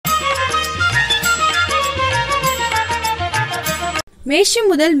மேஷம்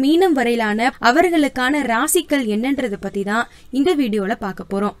முதல் மீனம் வரையிலான அவர்களுக்கான ராசிகள் என்னன்றத பத்தி தான் இந்த வீடியோல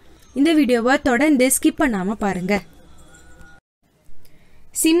பார்க்க போறோம். இந்த வீடியோவை தொடர்ந்து ஸ்கிப் பண்ணாம பாருங்க.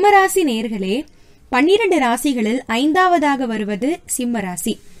 சிம்ம ராசி நேயர்களே, 12 ராசிகளில் 5வதாக வருவது சிம்ம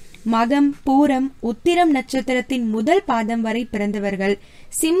ராசி. மகம், பூரம், உத்திரம் நட்சத்திரத்தின் முதல் பாதம் வரை பிறந்தவர்கள்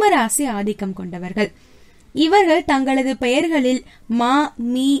சிம்ம ராசி ஆதிக்கம் கொண்டவர்கள். இவர்கள் தங்களது பெயர்களில் மா,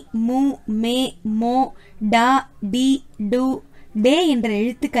 மீ, மு, மே, மோ, டா, டி, டு, டே என்ற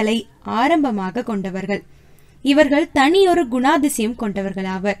எழுத்துக்களை ஆரம்பமாக கொண்டவர்கள். இவர்கள் தனியொரு குணாதிசயம்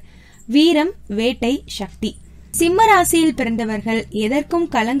கொண்டவர்களாவர். வீரம், வேட்டை, சக்தி. சிம்ம ராசியில் பிறந்தவர்கள் எதற்கும்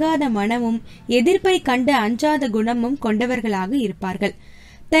கலங்காத மனமும் எதிர்ப்பை கண்டு அஞ்சாத குணமும் கொண்டவர்களாக இருப்பார்கள்.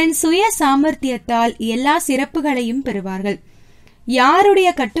 தன் சுய சாமர்த்தியத்தால் எல்லா சிறப்புகளையும் பெறுவார்கள். யாருடைய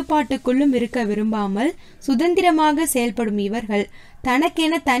கட்டுப்பாட்டுக்குள்ளும் இருக்க விரும்பாமல் சுதந்திரமாக செயல்படும் இவர்கள்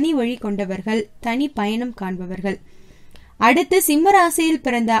தனக்கென தனி வழி கொண்டவர்கள், தனி பயணம் காண்பவர்கள். அடுத்து சிம்ம ராசியில்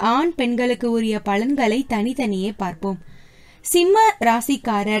பிறந்த ஆண் பெண்களுக்கு உரிய பலன்களை தனித்தனியே பார்ப்போம். சிம்ம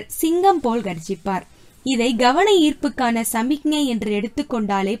ராசிக்காரர் சிங்கம் போல் கர்ஜிப்பார். இதை கவன ஈர்ப்புக்கான சமிக்ஞை என்று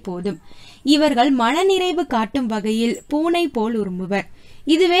எடுத்துக்கொண்டாலே போதும். இவர்கள் மனநிறைவு காட்டும் வகையில் பூனை போல் உருமுவர்.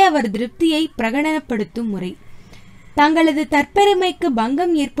 இதுவே அவர் திருப்தியை பிரகடனப்படுத்தும் முறை. தங்களது தற்பெருமைக்கு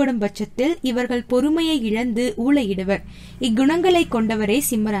பங்கம் ஏற்படும் பட்சத்தில் இவர்கள் பொறுமையை இழந்து ஊளையிடுவர். இக்குணங்களை கொண்டவரே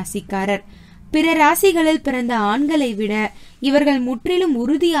சிம்மராசிக்காரர். பிற ராசிகளில் பிறந்த ஆண்களை விட இவர்கள் முற்றிலும்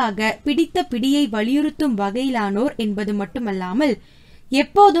உறுதியாக பிடித்த பிடியை வலியுறுத்தும் வகையிலானோர் என்பது மட்டுமல்லாமல்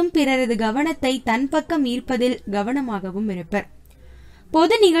எப்போதும் பிறரது கவனத்தை தன் பக்கம் ஈர்ப்பதில் கவனமாகவும் இருப்பர்.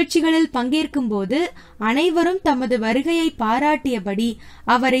 பொது நிகழ்ச்சிகளில் பங்கேற்கும் போது அனைவரும் தமது வருகையை பாராட்டியபடி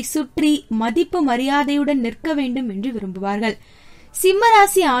அவரை சுற்றி மதிப்பு மரியாதையுடன் நிற்க வேண்டும் என்று விரும்புவார்கள்.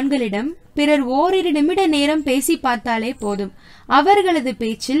 சிம்மராசி ஆண்களிடம் பிறர் ஓரிரு நிமிட நேரம் பேசி பார்த்தாலே போதும். அவர்களது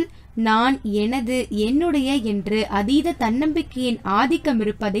பேச்சில் நான், எனது, என்னுடைய என்று அதீத தன்னம்பிக்கையின் ஆதிக்கம்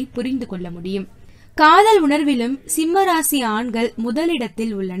இருப்பதை புரிந்து கொள்ள முடியும். காதல் உணர்விலும் சிம்மராசி ஆண்கள்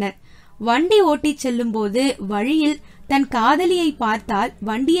முதலிடத்தில் உள்ளனர். வண்டி ஓட்டிச் செல்லும் போது வழியில் தன் காதலியை பார்த்தால்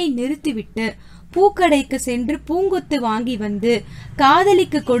வண்டியை நிறுத்திவிட்டு பூக்கடைக்கு சென்று பூங்கொத்து வாங்கி வந்து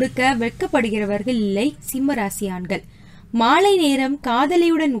காதலிக்கு கொடுக்க வெட்கப்படுகிறவர்கள் இல்லை சிம்மராசி ஆண்கள். மாலை நேரம்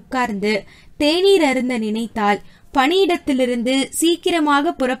காதலியுடன் உட்கார்ந்து தேநீர் அருந்த நினைத்தால் பணியிடத்திலிருந்து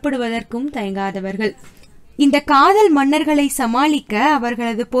சீக்கிரமாக புறப்படுவதற்கும் தயங்காதவர்கள். இந்த காதல் மன்னர்களை சமாளிக்க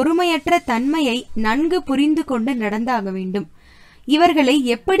அவர்களது பொறுமையற்ற தன்மையை நன்கு புரிந்து கொண்டு நடந்தாக வேண்டும். இவர்களை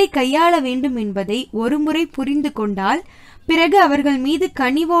எப்படி கையாள வேண்டும் என்பதை ஒருமுறை புரிந்து கொண்டால் பிறகு அவர்கள் மீது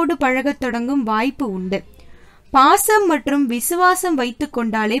கனிவோடு பழகத் தொடங்கும் வாய்ப்பு உண்டு. பாசம் மற்றும் விசுவாசம் வைத்துக்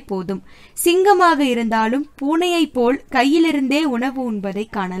கொண்டாலே போதும். சிங்கமாக இருந்தாலும் பூனையை போல் கையிலிருந்தே உணவு உண்பதை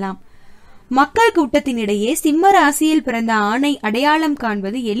காணலாம். மக்கள் கூட்டத்தினிடையே சிம்ம ராசியில் பிறந்த ஆணை அடையாளம்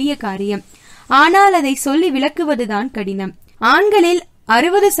காண்பது எளிய காரியம். ஆனால் அதை சொல்லி விளக்குவதுதான் கடினம். ஆண்களில்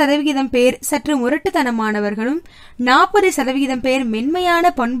 60% பேர் சற்று முரட்டுத்தனமானவர்களும் 40% பேர்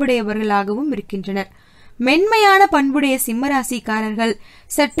மென்மையான பண்புடையவர்களாகவும் இருக்கின்றனர். மென்மையான பண்புடைய சிம்மராசிக்காரர்கள்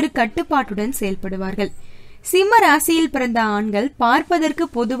சற்று கட்டுப்பாட்டுடன் செயல்படுவார்கள். சிம்ம ராசியில் பிறந்த ஆண்கள் பார்ப்பதற்கு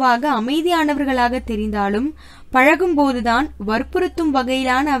பொதுவாக அமைதியானவர்களாக தெரிந்தாலும் பழகும் போதுதான் வற்புறுத்தும்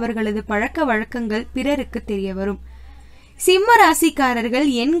வகையிலான அவர்களது பழக்க வழக்கங்கள் பிறருக்கு தெரிய வரும். சிம்ம ராசிக்காரர்கள்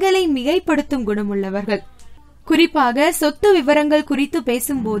எண்களை மிகைப்படுத்தும் குணமுள்ளவர்கள். குறிப்பாக சொத்து விவரங்கள் குறித்து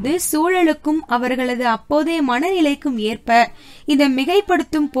பேசும்போது சூழலுக்கும் அவர்களது அப்போதைய மனநிலைக்கும் ஏற்ப இந்த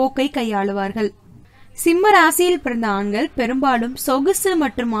மிகைப்படுத்தும் போக்கை கையாளுவார்கள். சிம்ம ராசியில் பிறந்த ஆண்கள் பெரும்பாலும் சொகுசு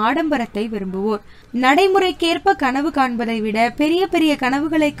மற்றும் ஆடம்பரத்தை விரும்புவோர். நடைமுறைக்கேற்ப கனவு காண்பதை விட பெரிய பெரிய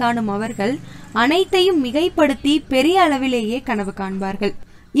கனவுகளை காணும் அவர்கள் அனைத்தையும் மிகைப்படுத்தி பெரிய அளவிலேயே கனவு காண்பார்கள்.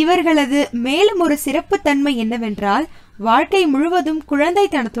 இவர்களது மேலும் ஒரு சிறப்பு தன்மை என்னவென்றால் வாழ்க்கை முழுவதும்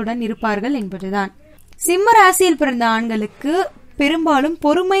குழந்தைத்தனத்துடன் இருப்பார்கள் என்பதுதான். சிம்ம ராசியில் பிறந்த ஆண்களுக்கு பெரும்பாலும்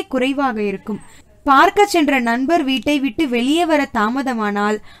பொறுமை குறைவாக இருக்கும். பார்க்க சென்ற நண்பர் வீட்டை விட்டு வெளியே வர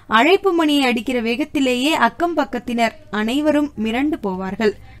தாமதமானால் அழைப்பு மணியை அடிக்கிற வேகத்திலேயே அக்கம் பக்கத்தினர் அனைவரும் மிரண்டு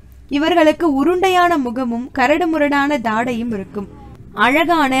போவார்கள். இவர்களுக்கு உருண்டையான முகமும் கரடுமுரடான தாடையும் இருக்கும்.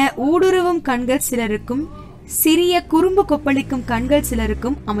 அழகான ஊடுருவும் கண்கள் சிலருக்கும் சிறிய குறும்பு கொப்பளிக்கும் கண்கள்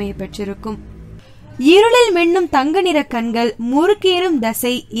சிலருக்கும் அமைய பெற்றிருக்கும். இருளில் மின்னும் தங்க நிற கண்கள், முறுக்கேறும்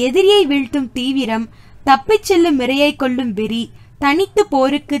தசை, எதிரியை வீழ்த்தும் தீவிரம், தப்பிச் செல்லும் இரையை கொள்ளும் வெறி, தனித்து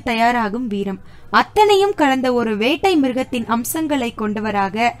போருக்கு தயாராகும் வீரம், அத்தனையும் கலந்த ஒரு வேட்டை மிருகத்தின் அம்சங்களை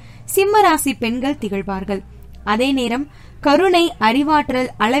கொண்டவராக சிம்மராசி பெண்கள் திகழ்வார்கள். அதே நேரம் கருணை, அறிவாற்றல்,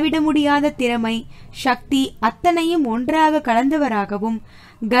 அளவிட முடியாத திறமை, சக்தி அத்தனையும் ஒன்றாக கலந்தவராகவும்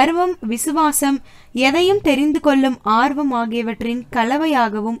கர்வம், விசுவாசம், எதையும் தெரிந்து கொள்ளும் ஆர்வம் ஆகியவற்றின்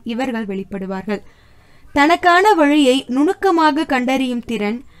கலவையாகவும் இவர்கள் வெளிப்படுவார்கள். தனக்கான வழியை நுணுக்கமாக கண்டறியும்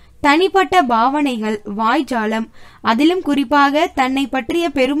திறன், தனிப்பட்ட பாவனைகள், வாய்ஜாலம், அதிலும் குறிப்பாக தன்னை பற்றிய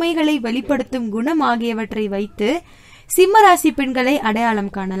பெருமைகளை வெளிப்படுத்தும் குணம் ஆகியவற்றை வைத்து சிம்மராசி பெண்களை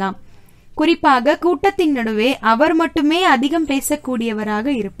அடையாளம் காணலாம். குறிப்பாக கூட்டத்தின் நடுவே அவர் மட்டுமே அதிகம் பேசக்கூடியவராக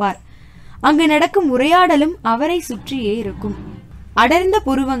இருப்பார். அங்கு நடக்கும் உரையாடலும் அவரை சுற்றியே இருக்கும். அடர்ந்த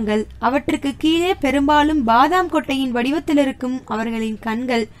புருவங்கள், அவற்றுக்கு கீழே பெரும்பாலும் பாதாம் கொட்டையின் வடிவத்தில் இருக்கும் அவர்களின்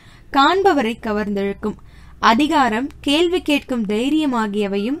கண்கள் காண்பவரை கவர்ந்தெழுக்கும். அதிகாரம், கேள்வி கேட்கும் தைரியம்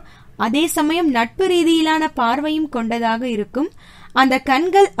ஆகியவையும் அதே சமயம் நட்பு ரீதியிலான பார்வையும் கொண்டதாக இருக்கும். அந்த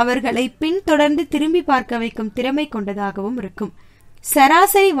கண்கள் அவர்களை பின்தொடர்ந்து திரும்பி பார்க்க வைக்கும் திறமை கொண்டதாகவும் இருக்கும்.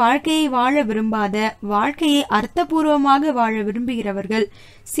 சராசரி வாழ்க்கையை வாழ விரும்பாத, வாழ்க்கையை அர்த்தபூர்வமாக வாழ விரும்புகிறவர்கள்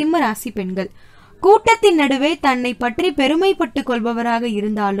சிம்மராசி பெண்கள். கூட்டத்தின் நடுவே தன்னை பற்றி பெருமைப்பட்டுக் கொள்பவராக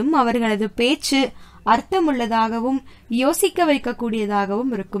இருந்தாலும் அவர்களது பேச்சு அர்த்தமுள்ளதாகவும் யோசிக்க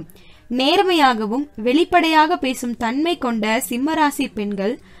வைக்கக்கூடியதாகவும் இருக்கும். நேர்மையாகவும் வெளிப்படையாக பேசும் தன்மை கொண்ட சிம்மராசி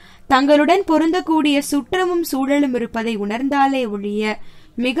பெண்கள் தங்களுடன் பொருந்தக்கூடிய சுற்றமும் சூழலும் இருப்பதை உணர்ந்தாலே ஒழிய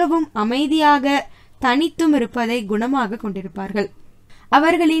மிகவும் அமைதியாக தனித்தும் இருப்பதை குணமாக கொண்டிருப்பார்கள்.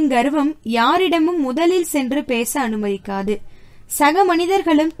 அவர்களின் கர்வம் யாரிடமும் முதலில் சென்று பேச அனுமதிக்காது. சக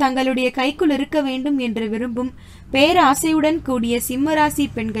மனிதர்களும் தங்களுடைய கைக்குள் இருக்க வேண்டும் என்று விரும்பும் பேராசையுடன் கூடிய சிம்மராசி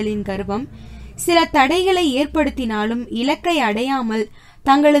பெண்களின் கர்வம் சில தடைகளை ஏற்படுத்தினாலும் இலக்கை அடையாமல்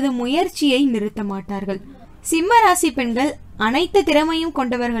தங்களது முயற்சியை நிறுத்த மாட்டார்கள். சிம்மராசி பெண்கள் அனைத்து திறமையும்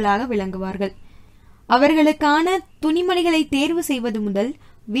கொண்டவர்களாக விளங்குவார்கள். அவர்களுக்கான துணிமணிகளை தேர்வு செய்வது முதல்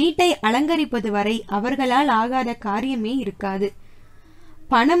வீட்டை அலங்கரிப்பது வரை அவர்களால் ஆகாத காரியமே இருக்காது.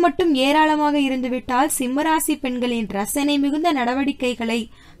 பணம் மட்டும் ஏராளமாக இருந்துவிட்டால் சிம்மராசி பெண்களின் ரசனை மிகுந்த நடவடிக்கைகளை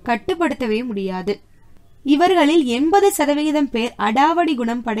கட்டுப்படுத்தவே முடியாது. இவர்களில் 80% பேர் அடாவடி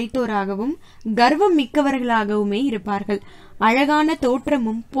குணம் படைத்தோராகவும் கர்வம் மிக்கவர்களாகவுமே இருப்பார்கள். அழகான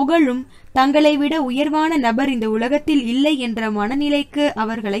தோற்றமும் புகழும் தங்களை விட உயர்வான நபர் இந்த உலகத்தில் இல்லை என்ற மனநிலைக்கு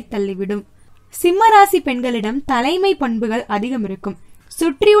அவர்களை தள்ளிவிடும். சிம்மராசி பெண்களிடம் தலைமை பண்புகள் அதிகம் இருக்கும்.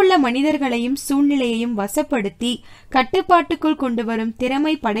 சுற்றியுள்ள மனிதர்களையும் சூழ்நிலையையும் வசப்படுத்தி கட்டுப்பாட்டுக்குள் கொண்டு வரும்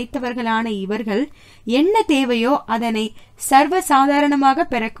திறமை படைத்தவர்களான இவர்கள் என்ன தேவையோ அதனை சர்வசாதாரணமாக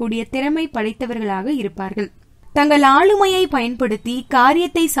பெறக்கூடிய திறமை படைத்தவர்களாக இருப்பார்கள். தங்கள் ஆளுமையை பயன்படுத்தி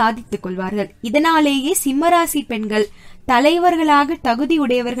காரியத்தை சாதித்துக் கொள்வார்கள். இதனாலேயே சிம்மராசி பெண்கள் தலைவர்களாக தகுதி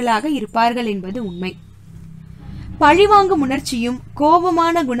உடையவர்களாக இருப்பார்கள் என்பது உண்மை. பழிவாங்கும் உணர்ச்சியும்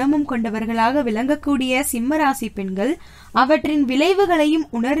கோபமான குணமும் கொண்டவர்களாக விளங்கக்கூடிய சிம்மராசி பெண்கள் அவற்றின் விளைவுகளையும்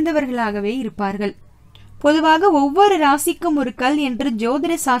உணர்ந்தவர்களாகவே இருப்பார்கள். பொதுவாக ஒவ்வொரு ராசிக்கும் ஒரு கல் என்று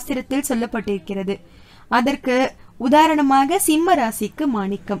ஜோதிட சாஸ்திரத்தில் சொல்லப்பட்டிருக்கிறது. அதற்கு உதாரணமாக சிம்ம ராசிக்கு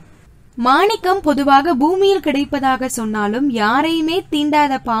மாணிக்கம். மாணிக்கம் பொதுவாக பூமியில் கிடைப்பதாக சொன்னாலும் யாரையுமே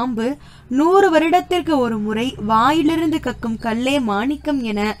தீண்டாத பாம்பு 100 வருடத்திற்கு ஒரு முறை வாயிலிருந்து கக்கும் கல்லே மாணிக்கம்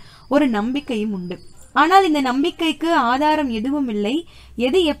என ஒரு நம்பிக்கையும் உண்டு. ஆனால் இந்த நம்பிக்கைக்கு ஆதாரம் எதுவும் இல்லை.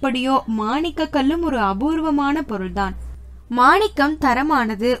 எது எப்படியோ மாணிக்க கல்லும் ஒரு அபூர்வமான பொருள்தான். மாணிக்கம்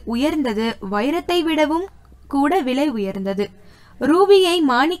தரமானது, உயர்ந்தது, வைரத்தை விடவும் கூட விலை உயர்ந்தது. ரூபியை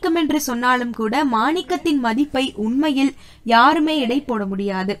மாணிக்கம் என்று சொன்னாலும் கூட மாணிக்கத்தின் மதிப்பை உண்மையில் யாருமே எடை போட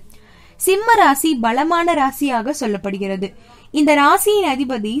முடியாது. சிம்ம ராசி பலமான ராசியாக சொல்லப்படுகிறது. இந்த ராசியின்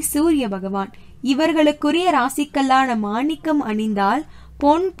அதிபதி சூரிய பகவான். இவர்களுக்குரிய ராசிக்கல்லான மாணிக்கம் அணிந்தால்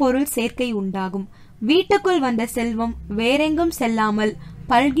பொன் பொருள் சேர்க்கை உண்டாகும். வீட்டுக்குள் வந்த செல்வம் வேறெங்கும் செல்லாமல்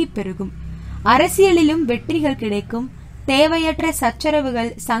பல்கி பெருகும். அரசியலிலும் வெற்றிகள் கிடைக்கும். தேவையற்ற சச்சரவுகள்,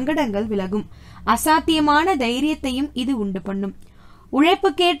 சங்கடங்கள் விலகும். அசாத்தியமான தைரியத்தையும் இது உண்டு பண்ணும்.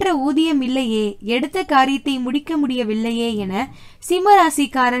 உழைப்புக்கேற்ற ஊதியம் இல்லையே, எடுத்த காரியத்தை முடிக்க முடியவில்லையே என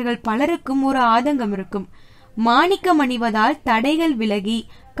சிம்மராசிக்காரர்கள் பலருக்கும் ஒரு ஆதங்கம் இருக்கும். மாணிக்கம் அணிவதால் தடைகள் விலகி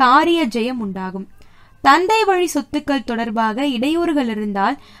காரிய ஜெயம் உண்டாகும். தந்தை வழி சொத்துக்கள் தொடர்பாக இடையூறுகள்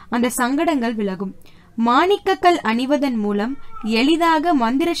இருந்தால் அந்த சங்கடங்கள் விலகும். மாணிக்கக்கல் அணிவதன் மூலம் எளிதாக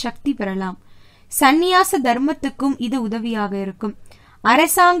மந்திர சக்தி பெறலாம். சந்நியாச தர்மத்துக்கும் இது உதவியாக இருக்கும்.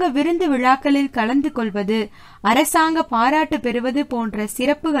 அரசாங்க விருந்து விழாக்களில் கலந்து கொள்வது, அரசாங்க பாராட்டு பெறுவது போன்ற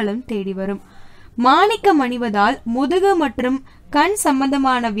சிறப்புகளும் தேடி வரும். மாணிக்கம் அணிவதால் முதுகு மற்றும் கண்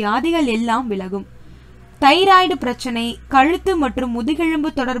சம்பந்தமான வியாதிகள் எல்லாம் விலகும். தைராய்டு பிரச்சனை, கழுத்து மற்றும்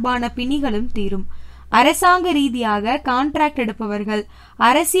முதுகெலும்பு தொடர்பான பிணிகளும் தீரும். அரசாங்க ரீதியாக கான்ட்ராக்ட் எடுப்பவர்கள்,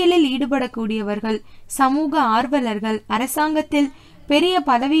 அரசியலில் ஈடுபடக்கூடியவர்கள், சமூக ஆர்வலர்கள், அரசாங்கத்தில் பெரிய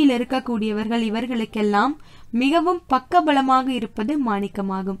பதவியில் இருக்கக்கூடியவர்கள் இவர்களுக்கெல்லாம் மிகவும் பக்கபலமாக இருப்பது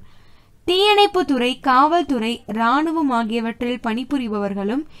மாணிக்கமாகும். தீயணைப்பு துறை, காவல்துறை, இராணுவம் ஆகியவற்றில்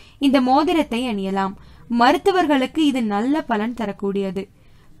பணிபுரிபவர்களும் இந்த மோதிரத்தை அணியலாம். மருத்துவர்களுக்கு இது நல்ல பலன் தரக்கூடியது.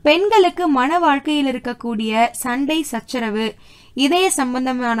 பெண்களுக்கு மன வாழ்க்கையில் இருக்கக்கூடிய சண்டை சச்சரவு, இதய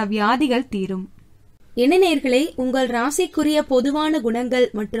சம்பந்தமான வியாதிகள் தீரும். என்ன நேயர்களே, உங்கள் ராசிக்குரிய பொதுவான குணங்கள்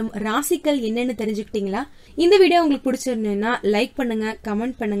மற்றும் ராசிகள் என்னன்னு தெரிஞ்சுக்கிட்டீங்களா? இந்த வீடியோ உங்களுக்கு பிடிச்சிருந்ததுன்னா லைக் பண்ணுங்க,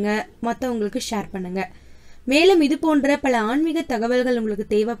 கமெண்ட் பண்ணுங்க, மற்றவங்களுக்கு ஷேர் பண்ணுங்க. மேலும் இது போன்ற பல ஆன்மீக தகவல்கள் உங்களுக்கு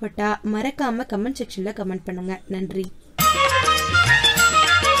தேவைப்பட்டா மறக்காம கமெண்ட் செக்ஷன்ல கமெண்ட் பண்ணுங்க. நன்றி.